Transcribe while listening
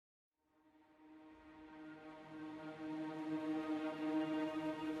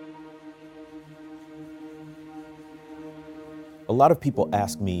A lot of people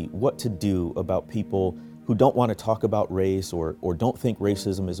ask me what to do about people who don't want to talk about race or don't think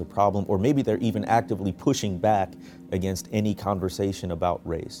racism is a problem, or maybe they're even actively pushing back against any conversation about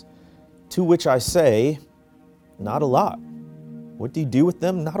race. To which I say, not a lot. What do you do with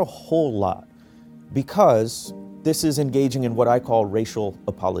them? Not a whole lot. Because this is engaging in what I call racial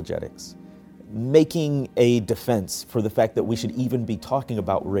apologetics, making a defense for the fact that we should even be talking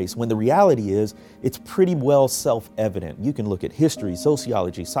about race, when the reality is it's pretty well self-evident. You can look at history,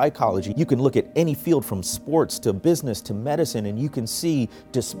 sociology, psychology, you can look at any field from sports to business to medicine, and you can see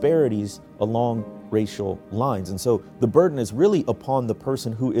disparities along racial lines. And so the burden is really upon the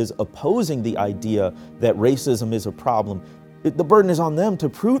person who is opposing the idea that racism is a problem. The burden is on them to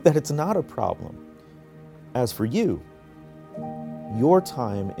prove that it's not a problem. As for you, your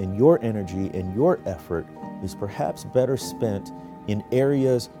time and your energy and your effort is perhaps better spent in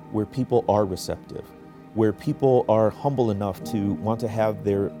areas where people are receptive, where people are humble enough to want to have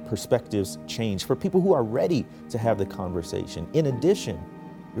their perspectives changed, for people who are ready to have the conversation. In addition,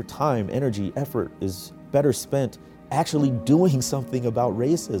 your time, energy, effort is better spent actually doing something about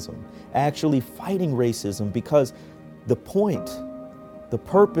racism, actually fighting racism, because the point, the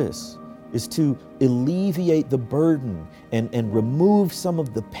purpose, is to alleviate the burden and remove some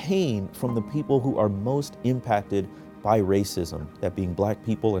of the pain from the people who are most impacted by racism, that being Black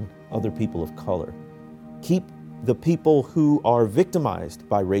people and other people of color. Keep the people who are victimized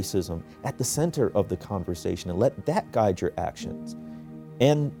by racism at the center of the conversation and let that guide your actions.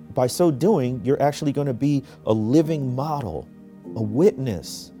 And by so doing, you're actually going to be a living model, a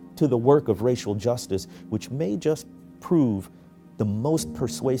witness to the work of racial justice, which may just prove the most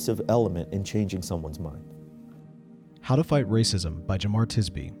persuasive element in changing someone's mind. How to Fight Racism by Jemar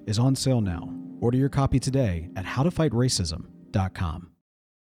Tisby is on sale now. Order your copy today at howtofightracism.com.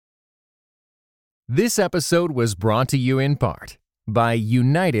 This episode was brought to you in part by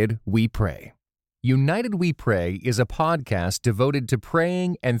United We Pray. United We Pray is a podcast devoted to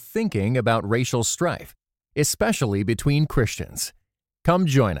praying and thinking about racial strife, especially between Christians. Come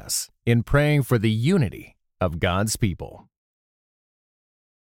join us in praying for the unity of God's people.